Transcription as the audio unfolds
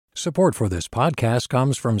Support for this podcast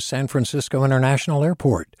comes from San Francisco International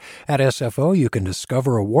Airport. At SFO, you can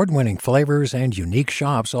discover award-winning flavors and unique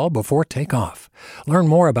shops all before takeoff. Learn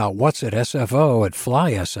more about what's at SFO at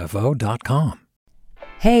flysfo.com.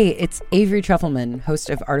 Hey, it's Avery Trufelman,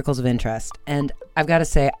 host of Articles of Interest, and I've got to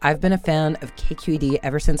say, I've been a fan of KQED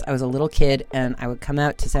ever since I was a little kid, and I would come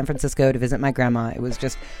out to San Francisco to visit my grandma. It was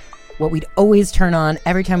just what we'd always turn on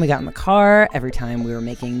every time we got in the car, every time we were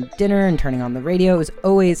making dinner and turning on the radio. It was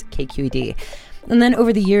always KQED. And then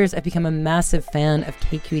over the years, I've become a massive fan of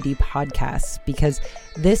KQED podcasts because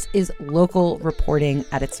this is local reporting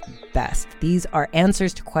at its best. These are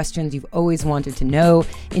answers to questions you've always wanted to know,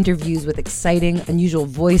 interviews with exciting, unusual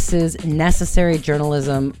voices, necessary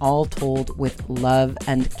journalism, all told with love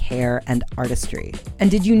and care and artistry. And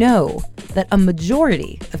did you know that a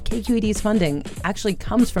majority of KQED's funding actually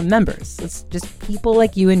comes from members? It's just people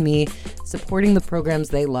like you and me supporting the programs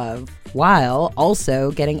they love, while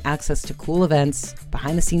also getting access to cool events,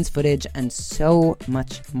 behind-the-scenes footage, and so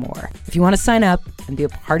much more. If you want to sign up and be a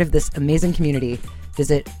part of this amazing community,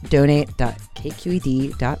 visit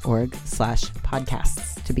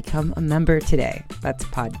donate.kqed.org/podcasts to become a member today. That's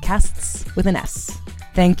podcasts with an S.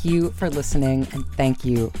 Thank you for listening, and thank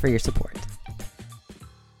you for your support.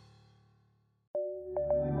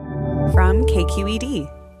 From KQED.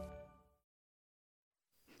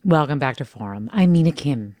 Welcome back to Forum. I'm Mina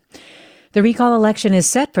Kim. The recall election is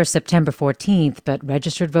set for September 14th, but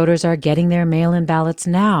registered voters are getting their mail-in ballots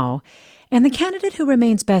now. And the candidate who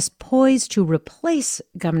remains best poised to replace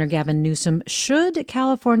Governor Gavin Newsom, should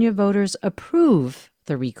California voters approve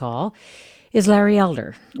the recall, is Larry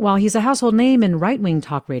Elder. While he's a household name in right-wing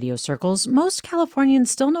talk radio circles, most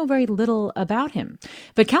Californians still know very little about him.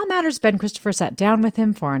 But Cal Matters' Ben Christopher sat down with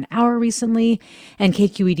him for an hour recently, and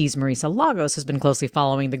KQED's Marisa Lagos has been closely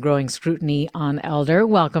following the growing scrutiny on Elder.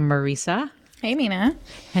 Welcome, Marisa. Hey, Mina.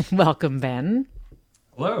 And welcome, Ben.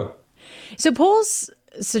 Hello. So polls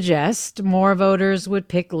suggest more voters would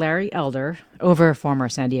pick Larry Elder over former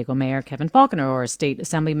San Diego Mayor Kevin Faulconer or State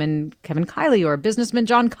Assemblyman Kevin Kiley or businessman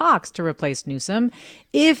John Cox to replace Newsom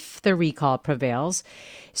if the recall prevails.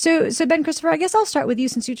 So Ben Christopher, I guess I'll start with you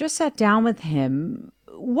since you just sat down with him.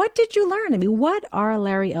 What did you learn? I mean, what are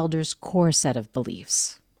Larry Elder's core set of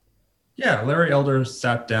beliefs? Yeah, Larry Elder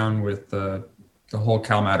sat down with the whole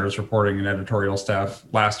Cal Matters reporting and editorial staff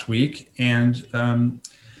last week, and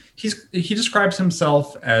he describes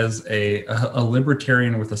himself as a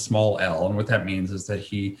libertarian with a small L, and what that means is that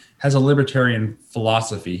he has a libertarian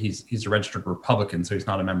philosophy. He's a registered Republican, so he's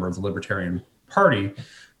not a member of the Libertarian Party,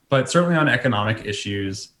 but certainly on economic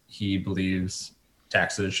issues, he believes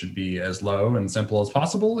taxes should be as low and simple as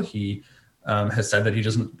possible. He has said that he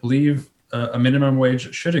doesn't believe a minimum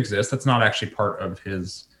wage should exist. That's not actually part of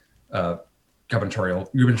his gubernatorial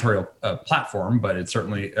platform, but it's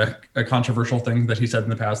certainly a controversial thing that he said in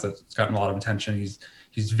the past that's gotten a lot of attention.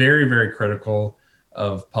 He's very, very critical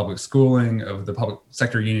of public schooling, of the public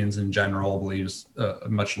sector unions in general, believes a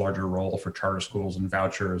much larger role for charter schools and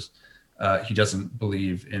vouchers. He doesn't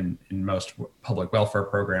believe in most public welfare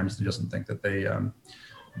programs. He doesn't think that they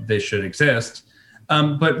should exist.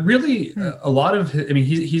 But really, a lot of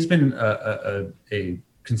he's been a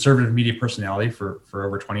conservative media personality for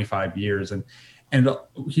over 25 years. And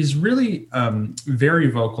he's really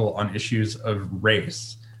very vocal on issues of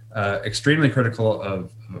race, extremely critical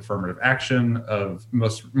of affirmative action, of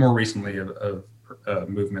more recently of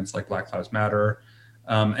movements like Black Lives Matter,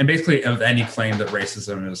 and basically of any claim that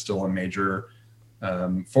racism is still a major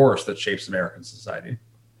force that shapes American society.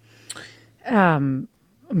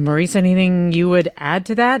 Maurice, anything you would add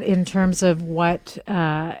to that in terms of what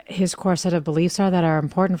his core set of beliefs are that are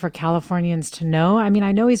important for Californians to know? I mean,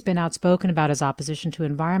 I know he's been outspoken about his opposition to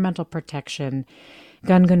environmental protection,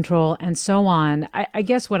 gun control, and so on. I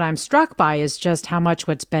guess what I'm struck by is just how much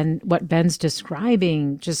what Ben's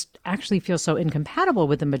describing just actually feels so incompatible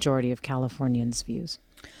with the majority of Californians' views.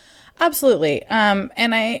 Absolutely.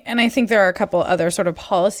 And I think there are a couple other sort of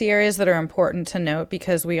policy areas that are important to note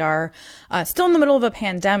because we are still in the middle of a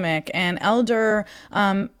pandemic, and Elder,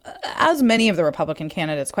 as many of the Republican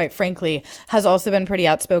candidates, quite frankly, has also been pretty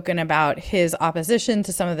outspoken about his opposition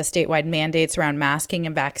to some of the statewide mandates around masking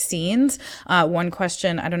and vaccines. One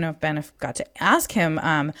question, I don't know if Ben got to ask him,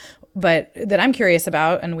 but that I'm curious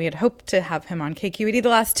about, and we had hoped to have him on KQED the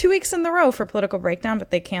last 2 weeks in a row for Political Breakdown,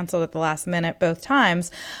 but they canceled at the last minute both times,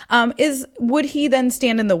 is would he then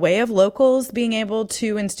stand in the way of locals being able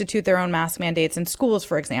to institute their own mask mandates in schools,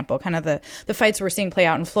 for example, kind of the fights we're seeing play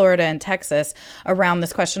out in Florida and Texas around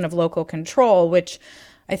this question of local control, which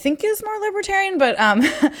I think is more libertarian, but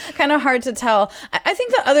kind of hard to tell. I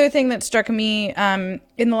think the other thing that struck me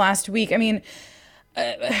in the last week, I mean,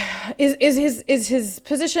 is his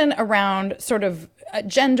position around sort of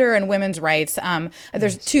gender and women's rights.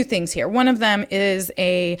 There's two things here. One of them is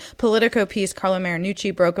a Politico piece Carlo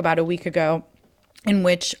Marinucci broke about a week ago, in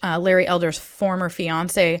which Larry Elder's former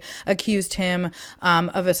fiance accused him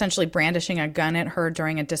of essentially brandishing a gun at her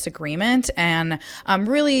during a disagreement, and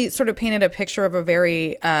really sort of painted a picture of a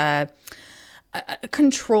very a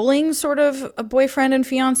controlling sort of a boyfriend and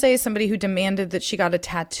fiance, somebody who demanded that she got a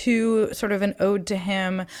tattoo, sort of an ode to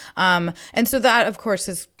him. And so that, of course,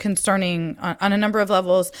 is concerning on a number of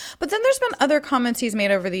levels. But then there's been other comments he's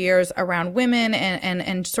made over the years around women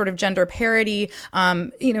and sort of gender parity,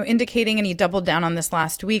 indicating, and he doubled down on this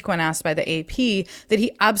last week when asked by the AP, that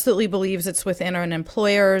he absolutely believes it's within an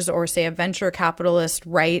employer's or, say, a venture capitalist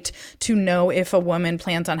right to know if a woman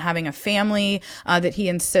plans on having a family, that he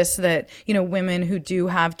insists that, women who do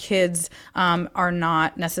have kids are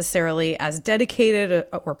not necessarily as dedicated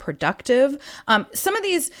or productive. Some of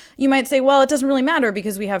these, you might say, well, it doesn't really matter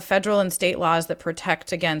because we have federal and state laws that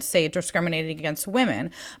protect against, say, discriminating against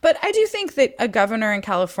women. But I do think that a governor in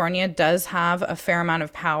California does have a fair amount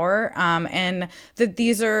of power, and that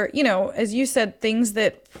these are, as you said, things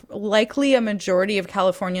that likely a majority of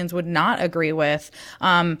Californians would not agree with.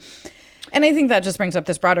 And I think that just brings up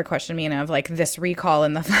this broader question, Mina, of like this recall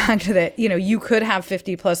and the fact that, you could have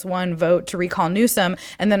 50+1 vote to recall Newsom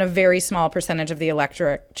and then a very small percentage of the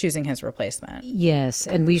electorate choosing his replacement. Yes,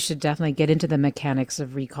 and we should definitely get into the mechanics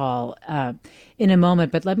of recall in a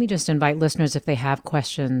moment. But let me just invite listeners, if they have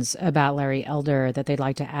questions about Larry Elder that they'd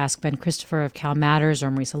like to ask Ben Christopher of Cal Matters or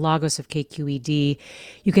Marisa Lagos of KQED,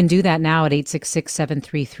 you can do that now at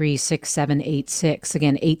 866-733-6786.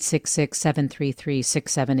 Again,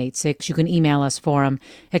 866-733-6786. You can email us, forum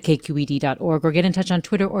at kqed.org, or get in touch on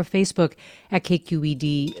Twitter or Facebook at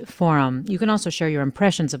KQED Forum. You can also share your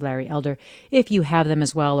impressions of Larry Elder, if you have them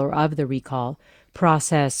as well, or of the recall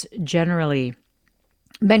process generally.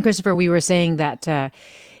 Ben Christopher, we were saying that,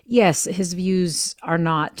 yes, his views are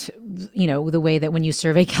not, the way that when you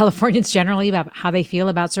survey Californians generally about how they feel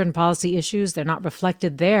about certain policy issues, they're not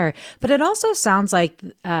reflected there. But it also sounds like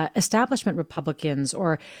establishment Republicans,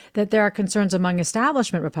 or that there are concerns among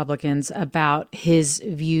establishment Republicans about his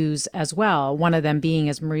views as well. One of them being,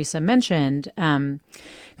 as Marisa mentioned,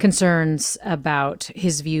 concerns about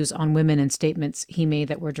his views on women and statements he made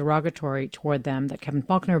that were derogatory toward them that Kevin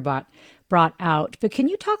Faulconer brought out. But can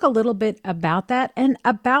you talk a little bit about that and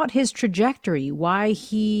about his trajectory, why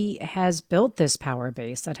he has built this power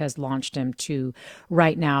base that has launched him to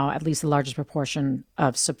right now at least the largest proportion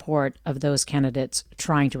of support of those candidates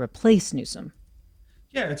trying to replace Newsom?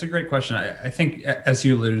 Yeah, it's a great question. I think, as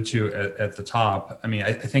you alluded to at the top,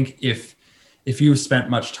 I think if you've spent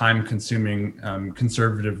much time consuming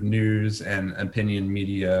conservative news and opinion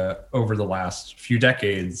media over the last few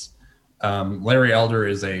decades, Larry Elder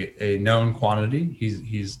is a known quantity.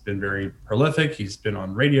 He's been very prolific. He's been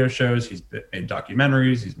on radio shows. He's made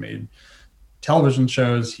documentaries. He's made television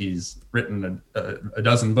shows. He's written a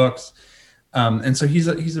dozen books, and so he's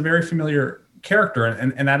a very familiar character.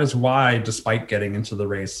 And that is why, despite getting into the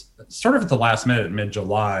race sort of at the last minute,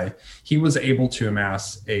 mid-July, he was able to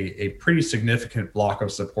amass a pretty significant block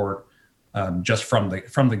of support just from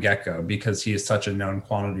the get-go, because he is such a known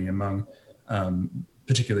quantity among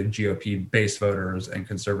particularly GOP-based voters and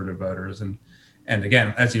conservative voters. And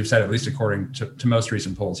again, as you've said, at least according to most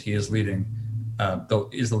recent polls, he is the leading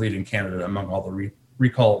candidate among all the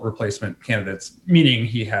recall replacement candidates, meaning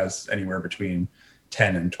he has anywhere between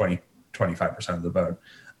 10 and 25% of the vote.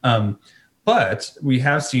 But we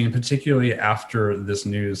have seen, particularly after this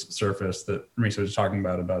news surfaced that Marisa was talking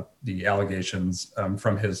about the allegations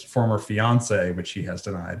from his former fiance, which he has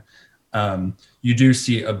denied, you do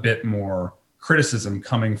see a bit more criticism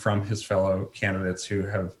coming from his fellow candidates who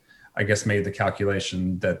have, I guess, made the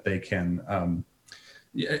calculation that they can,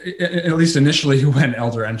 at least initially when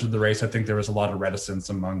Elder entered the race, I think there was a lot of reticence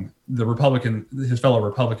among his fellow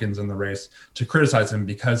Republicans in the race to criticize him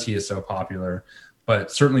because he is so popular.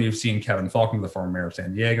 But certainly you've seen Kevin Faulconer, the former mayor of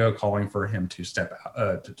San Diego, calling for him to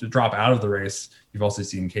to drop out of the race. You've also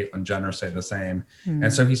seen Caitlyn Jenner say the same. Mm.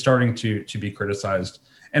 And so he's starting to be criticized.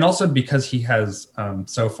 And also because he has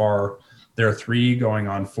so far, there are 3 going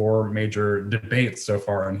on 4 major debates so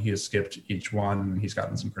far, and he has skipped each one. And he's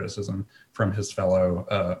gotten some criticism from his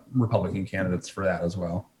fellow Republican candidates for that as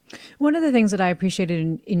well. One of the things that I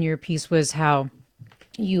appreciated in your piece was how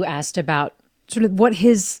you asked about sort of what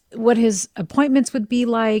his appointments would be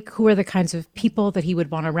like, who are the kinds of people that he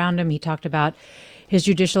would want around him. He talked about his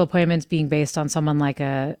judicial appointments being based on someone like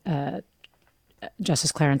a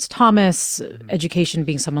Justice Clarence Thomas, education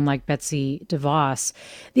being someone like Betsy DeVos.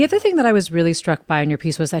 The other thing that I was really struck by in your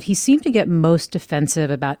piece was that he seemed to get most defensive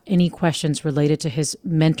about any questions related to his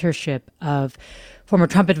mentorship of former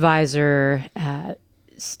Trump advisor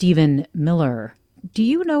Stephen Miller. Do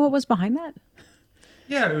you know what was behind that?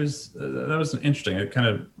 Yeah, it was that was interesting. I kind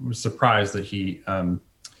of was surprised that he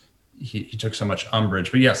took so much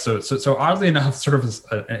umbrage. But yes, so oddly enough, sort of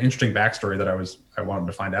an interesting backstory that I wanted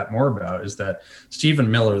to find out more about is that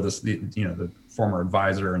Stephen Miller, the former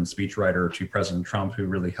advisor and speechwriter to President Trump, who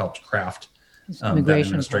really helped craft that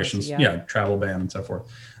administration's travel ban and so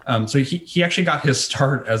forth. So he actually got his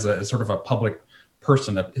start as sort of a public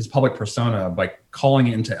person, his public persona, by calling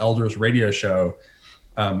into Elder's radio show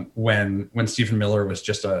when Stephen Miller was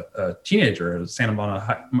just a teenager at Santa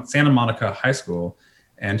Monica High School.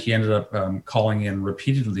 And he ended up calling in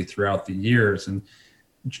repeatedly throughout the years. And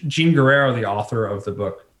Jean Guerrero, the author of the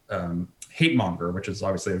book Hate Monger, which is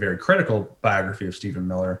obviously a very critical biography of Stephen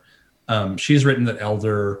Miller, she's written that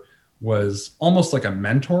Elder was almost like a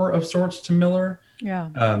mentor of sorts to Miller. Yeah.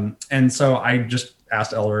 And so I just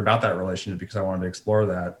asked Elder about that relationship because I wanted to explore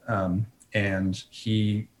that. And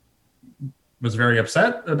he was very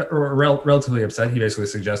upset, or relatively upset. He basically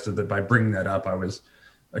suggested that by bringing that up, I was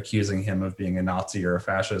accusing him of being a Nazi or a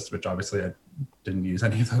fascist, which obviously I didn't use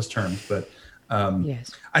any of those terms. But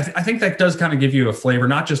yes. I think that does kind of give you a flavor,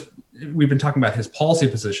 not just, we've been talking about his policy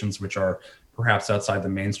positions, which are perhaps outside the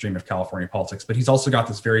mainstream of California politics, but he's also got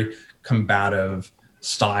this very combative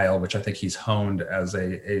style, which I think he's honed as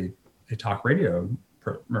a talk radio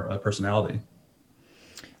personality.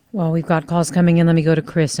 Well, we've got calls coming in. Let me go to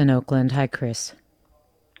Chris in Oakland. Hi, Chris.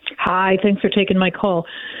 Hi, thanks for taking my call.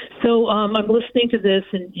 So I'm listening to this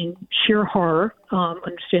in sheer horror,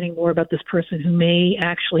 understanding more about this person who may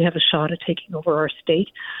actually have a shot at taking over our state.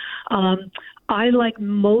 I, like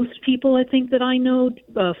most people I think that I know,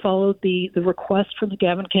 followed the request from the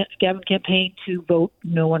Gavin campaign to vote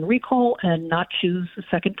no on recall and not choose a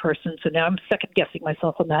second person. So now I'm second guessing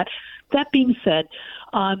myself on that. That being said,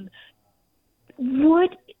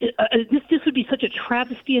 this would be such a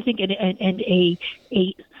travesty, I think, and a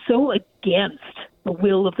so against the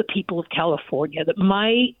will of the people of California that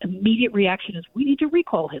my immediate reaction is we need to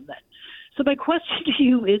recall him then. So my question to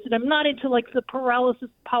you is, and I'm not into like the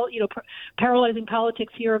paralyzing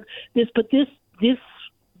politics here of this, but this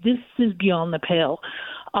is beyond the pale.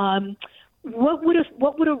 What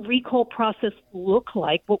would a recall process look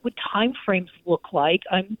like? What would timeframes look like?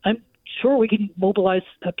 I'm sure we can mobilize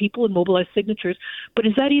people and mobilize signatures, but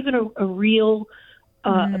is that even a real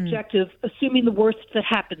objective, assuming the worst that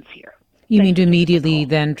happens here? You mean to immediately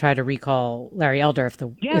then try to recall Larry Elder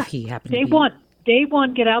if he happened to be? Day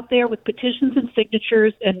one, get out there with petitions and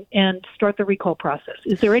signatures and start the recall process.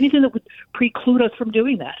 Is there anything that would preclude us from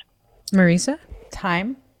doing that? Marisa?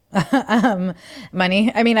 Time.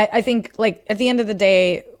 Money. I mean, I think, like, at the end of the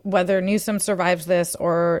day, whether Newsom survives this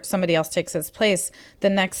or somebody else takes his place, the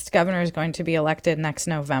next governor is going to be elected next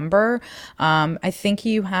November. I think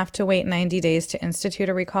you have to wait 90 days to institute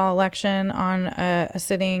a recall election on a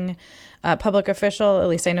sitting public official. At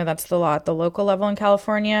least I know that's the law at the local level in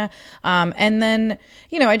California. And then,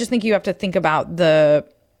 I just think you have to think about the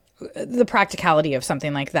practicality of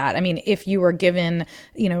something like that. I mean, if you were given,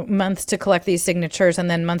 months to collect these signatures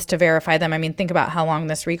and then months to verify them, I mean, think about how long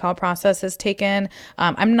this recall process has taken.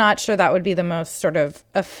 I'm not sure that would be the most sort of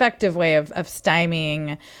effective way of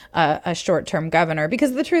stymieing a short-term governor,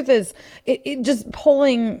 because the truth is, it just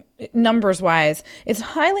polling numbers wise, it's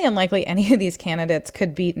highly unlikely any of these candidates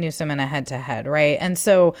could beat Newsom in a head-to-head, right? And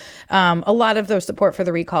so a lot of those support for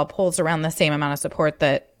the recall polls around the same amount of support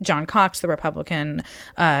that John Cox, the Republican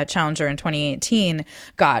challenger in 2018,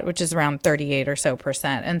 got, which is around 38 or so %.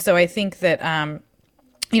 And so I think that,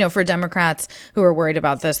 for Democrats who are worried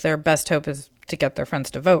about this, their best hope is to get their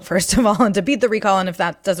friends to vote, first of all, and to beat the recall. And if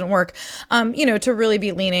that doesn't work, to really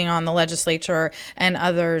be leaning on the legislature and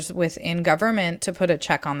others within government to put a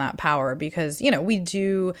check on that power. Because, we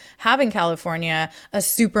do have in California a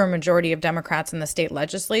super majority of Democrats in the state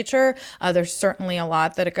legislature. There's certainly a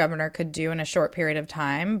lot that a governor could do in a short period of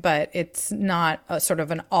time, but it's not a sort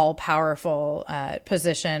of an all-powerful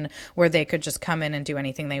position where they could just come in and do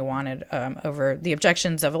anything they wanted over the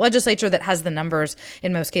objections of a legislature that has the numbers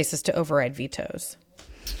in most cases to override vetoes.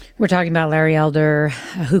 We're talking about Larry Elder,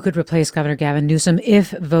 who could replace Governor Gavin Newsom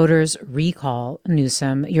if voters recall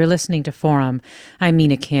Newsom. You're listening to Forum. I'm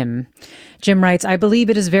Mina Kim. Jim writes, I believe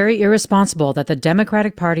it is very irresponsible that the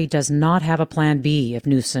Democratic Party does not have a plan B if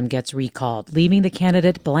Newsom gets recalled. Leaving the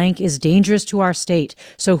candidate blank is dangerous to our state.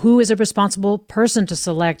 So who is a responsible person to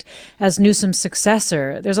select as Newsom's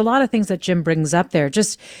successor? There's a lot of things that Jim brings up there.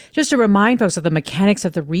 Just to remind folks of the mechanics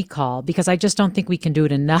of the recall, because I just don't think we can do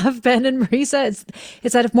it enough, Ben and Marisa.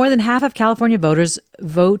 It's that if more than half of California voters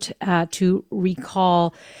vote to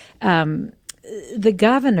recall the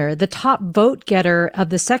governor, the top vote getter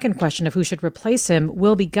of the second question of who should replace him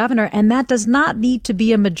will be governor. And that does not need to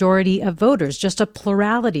be a majority of voters, just a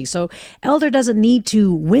plurality. So Elder doesn't need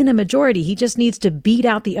to win a majority. He just needs to beat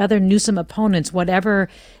out the other Newsom opponents, whatever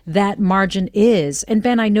that margin is. And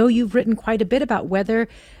Ben, I know you've written quite a bit about whether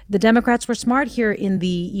the Democrats were smart here in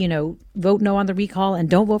the, vote no on the recall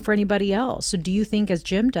and don't vote for anybody else. So do you think, as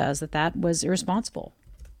Jim does, that was irresponsible?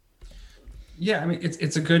 Yeah, I mean,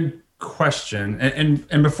 it's a good question.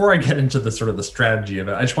 And before I get into the sort of the strategy of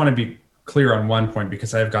it, I just want to be clear on one point,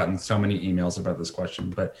 because I've gotten so many emails about this question,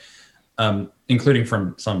 but including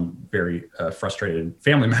from some very frustrated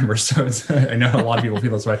family members. So I know a lot of people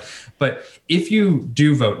feel this way. But if you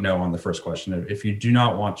do vote no on the first question, if you do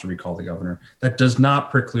not want to recall the governor, that does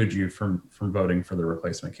not preclude you from voting for the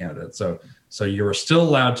replacement candidate. So you're still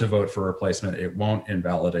allowed to vote for replacement. It won't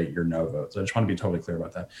invalidate your no vote. So I just want to be totally clear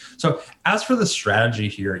about that. So as for the strategy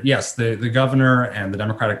here, yes, the governor and the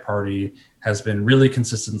Democratic Party has been really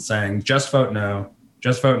consistent saying, just vote no,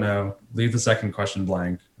 leave the second question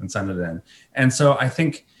blank and send it in. And so I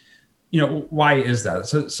think, why is that?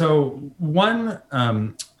 So one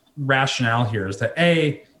rationale here is that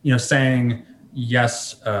saying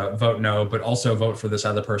yes, vote no, but also vote for this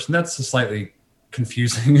other person, that's a slightly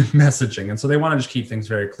confusing messaging. And so they want to just keep things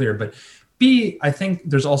very clear. But B, I think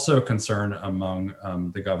there's also a concern among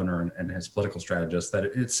the governor and his political strategists that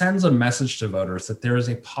it sends a message to voters that there is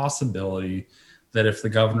a possibility that if the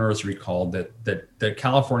governor is recalled, that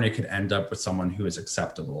California could end up with someone who is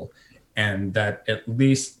acceptable, and that at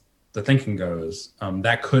least the thinking goes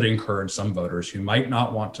that could encourage some voters who might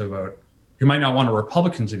not want to vote, who might not want a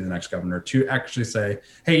Republican to be the next governor, to actually say,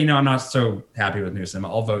 hey, I'm not so happy with Newsom.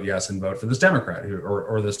 I'll vote yes and vote for this Democrat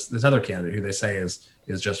or this other candidate who they say is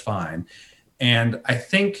just fine. And I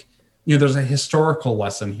think there's a historical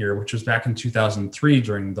lesson here, which was back in 2003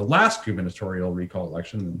 during the last gubernatorial recall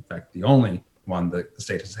election. In fact, the only one that the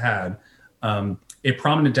state has had, a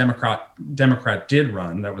prominent Democrat did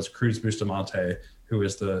run. That was Cruz Bustamante, who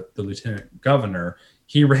is the lieutenant governor.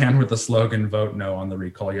 He ran with the slogan, vote no on the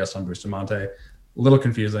recall, yes on Bustamante. A little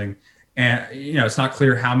confusing. And, it's not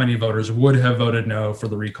clear how many voters would have voted no for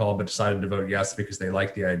the recall, but decided to vote yes because they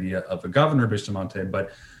like the idea of the governor Bustamante.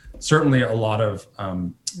 But certainly a lot of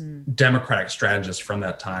Democratic strategists from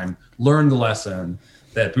that time learned the lesson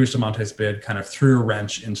that Bustamante's bid kind of threw a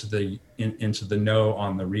wrench into the no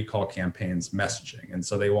on the recall campaign's messaging. And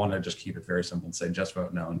so they want to just keep it very simple and say, just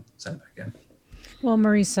vote no and send it back in. Well,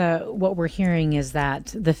 Marisa, what we're hearing is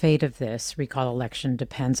that the fate of this recall election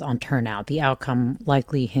depends on turnout. The outcome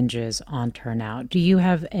likely hinges on turnout. Do you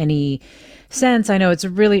have any sense? I know it's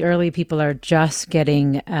really early. People are just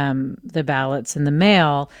getting the ballots in the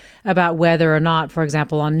mail about whether or not, for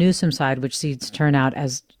example, on Newsom's side, which sees turnout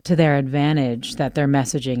as to their advantage, that their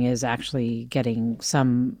messaging is actually getting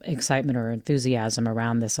some excitement or enthusiasm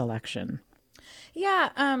around this election.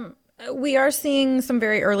 Yeah, we are seeing some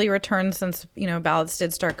very early returns since, ballots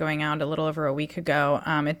did start going out a little over a week ago.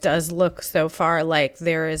 It does look so far like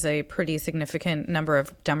there is a pretty significant number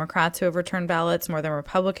of Democrats who have returned ballots, more than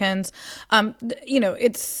Republicans.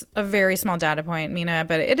 It's a very small data point, Mina,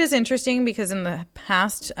 but it is interesting because in the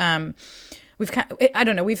past,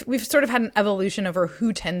 we've sort of had an evolution over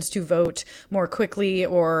who tends to vote more quickly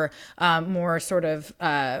or more sort of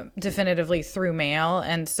definitively through mail.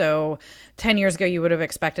 And so 10 years ago, you would have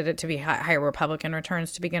expected it to be higher Republican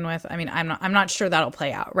returns to begin with. I mean, I'm not sure that'll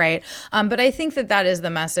play out, right? But I think that is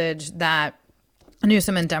the message that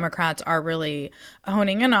Newsom and Democrats are really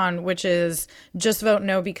honing in on, which is just vote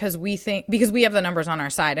no because we have the numbers on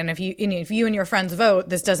our side. And if you and your friends vote,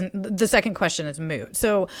 the second question is moot.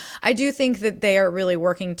 So I do think that they are really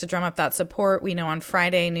working to drum up that support. We know on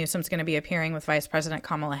Friday, Newsom's going to be appearing with Vice President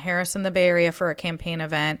Kamala Harris in the Bay Area for a campaign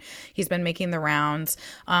event. He's been making the rounds.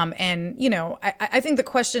 I think the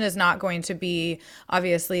question is not going to be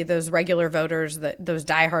obviously those regular voters, those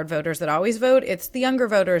diehard voters that always vote. It's the younger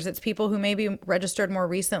voters. It's people who maybe register registered more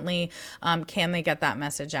recently. Can they get that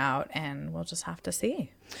message out? And we'll just have to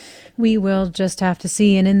see. We will just have to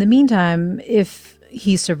see. And in the meantime, if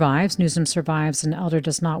he survives, Newsom survives, and Elder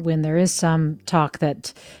does not win, there is some talk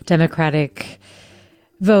that Democratic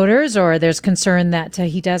voters, or there's concern that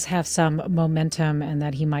he does have some momentum and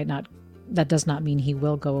that he might not, that does not mean he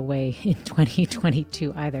will go away in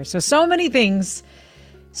 2022 either. So many things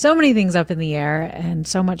up in the air and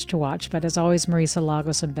so much to watch. But as always, Marisa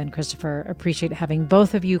Lagos and Ben Christopher, appreciate having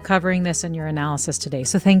both of you covering this and your analysis today.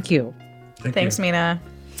 So thank you. Thanks, Mina.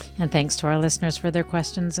 And thanks to our listeners for their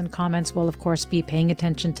questions and comments. We'll, of course, be paying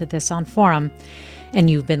attention to this on Forum. And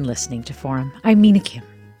you've been listening to Forum. I'm Mina Kim.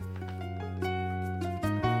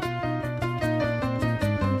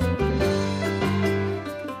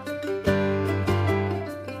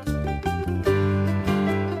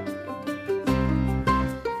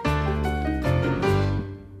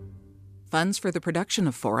 Funds for the production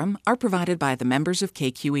of Forum are provided by the members of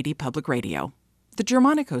KQED Public Radio, the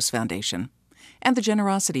Germanicos Foundation, and the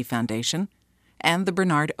Generosity Foundation, and the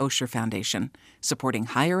Bernard Osher Foundation, supporting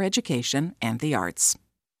higher education and the arts.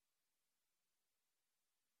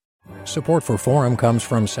 Support for Forum comes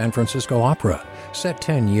from San Francisco Opera. Set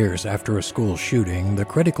 10 years after a school shooting, the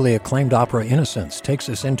critically acclaimed opera Innocence takes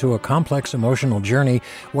us into a complex emotional journey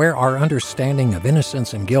where our understanding of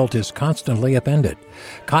innocence and guilt is constantly upended.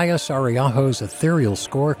 Kaya Sariaho's ethereal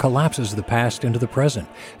score collapses the past into the present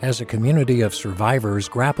as a community of survivors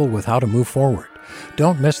grapple with how to move forward.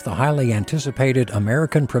 Don't miss the highly anticipated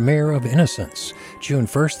American premiere of Innocence, June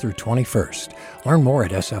 1st through 21st. Learn more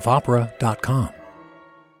at sfopera.com.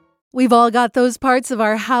 We've all got those parts of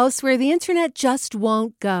our house where the internet just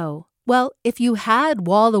won't go. Well, if you had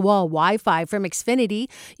wall-to-wall Wi-Fi from Xfinity,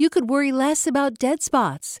 you could worry less about dead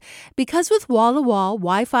spots. Because with wall-to-wall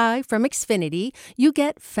Wi-Fi from Xfinity, you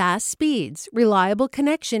get fast speeds, reliable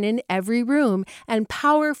connection in every room, and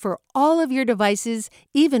power for all of your devices,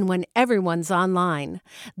 even when everyone's online.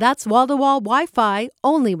 That's wall-to-wall Wi-Fi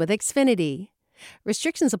only with Xfinity.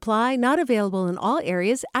 Restrictions apply, not available in all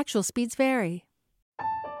areas. Actual speeds vary.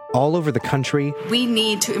 All over the country, we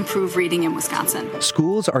need to improve reading in Wisconsin.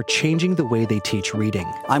 Schools are changing the way they teach reading.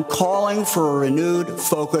 I'm calling for a renewed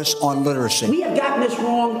focus on literacy. We have gotten this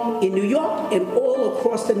wrong in New York and all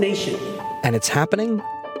across the nation. And it's happening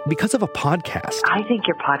because of a podcast. I think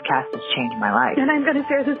your podcast has changed my life. And I'm going to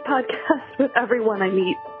share this podcast with everyone I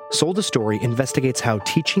meet. Sold a Story investigates how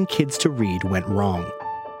teaching kids to read went wrong.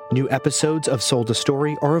 New episodes of Sold a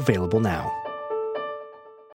Story are available now.